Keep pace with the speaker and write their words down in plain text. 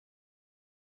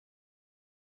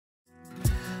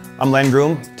I'm Len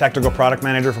Groom, Technical Product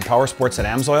Manager for Power Sports at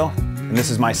AMSOIL, and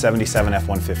this is my 77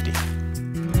 F-150.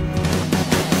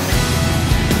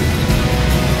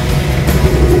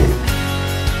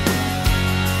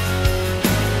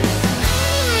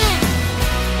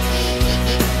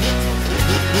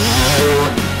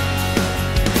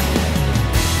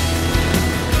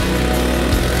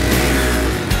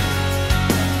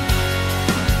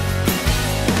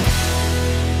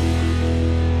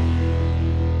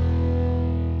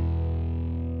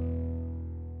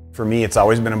 For me, it's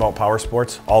always been about power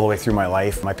sports all the way through my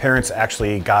life. My parents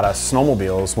actually got us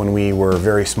snowmobiles when we were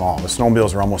very small. The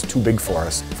snowmobiles were almost too big for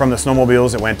us. From the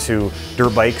snowmobiles, it went to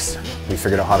dirt bikes. We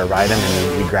figured out how to ride them,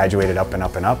 and we graduated up and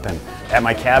up and up. And at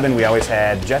my cabin, we always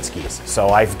had jet skis. So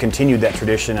I've continued that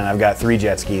tradition, and I've got 3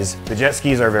 jet skis. The jet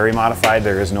skis are very modified.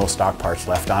 There is no stock parts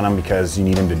left on them because you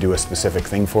need them to do a specific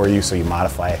thing for you, so you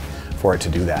modify for it to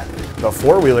do that. The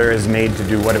four-wheeler is made to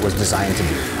do what it was designed to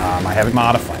do. I haven't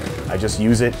modified it. I just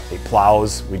use it, it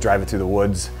plows, we drive it through the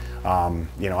woods.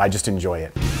 You know, I just enjoy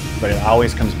it. But it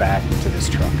always comes back to this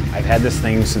truck. I've had this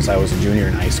thing since I was a junior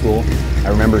in high school. I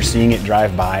remember seeing it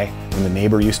drive by when the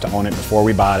neighbor used to own it before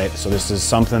we bought it. So this is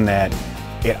something that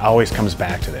it always comes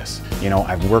back to this. You know,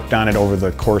 I've worked on it over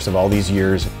the course of all these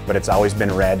years, but it's always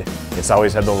been red. It's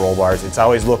always had the roll bars. It's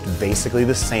always looked basically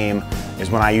the same as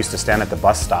when I used to stand at the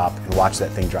bus stop and watch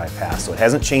that thing drive past. So it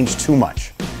hasn't changed too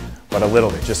much, but a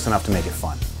little bit, just enough to make it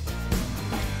fun.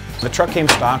 The truck came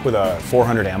stock with a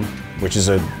 400M, which is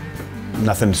a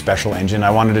nothing special engine. I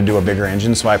wanted to do a bigger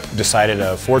engine, so I decided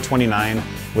a 429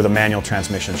 with a manual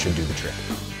transmission should do the trick.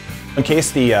 In case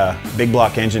the big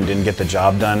block engine didn't get the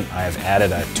job done, I have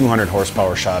added a 200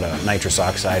 horsepower shot of nitrous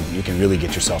oxide. You can really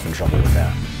get yourself in trouble with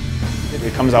that.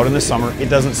 It comes out in the summer. It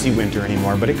doesn't see winter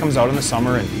anymore, but it comes out in the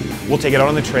summer, and we'll take it out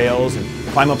on the trails and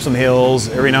climb up some hills.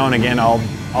 Every now and again,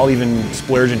 I'll even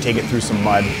splurge and take it through some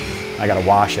mud. I gotta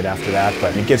wash it after that,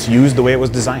 but it gets used the way it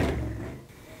was designed.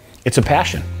 It's a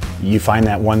passion. You find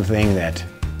that one thing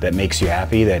that makes you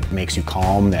happy, that makes you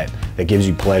calm, that gives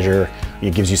you pleasure,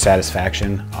 it gives you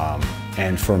satisfaction.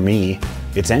 And for me,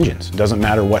 it's engines. It doesn't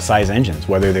matter what size engines,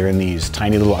 whether they're in these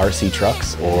tiny little RC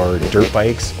trucks or dirt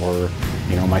bikes or,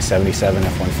 you know, my 77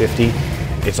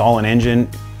 F-150. It's all an engine.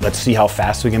 Let's see how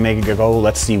fast we can make it go.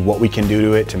 Let's see what we can do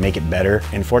to it to make it better.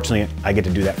 And fortunately, I get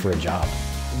to do that for a job.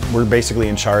 We're basically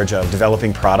in charge of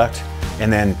developing product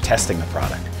and then testing the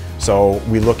product. So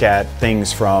we look at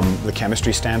things from the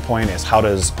chemistry standpoint as how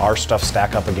does our stuff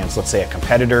stack up against, let's say, a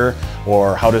competitor,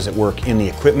 or how does it work in the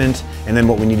equipment? And then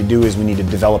what we need to do is we need to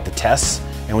develop the tests,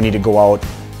 and we need to go out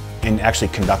and actually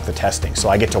conduct the testing. So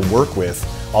I get to work with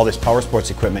all this power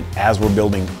sports equipment as we're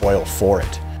building oil for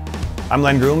it. I'm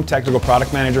Len Groom, Technical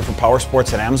Product Manager for Power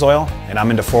Sports at AMSOIL, and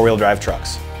I'm into 4-wheel drive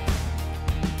trucks.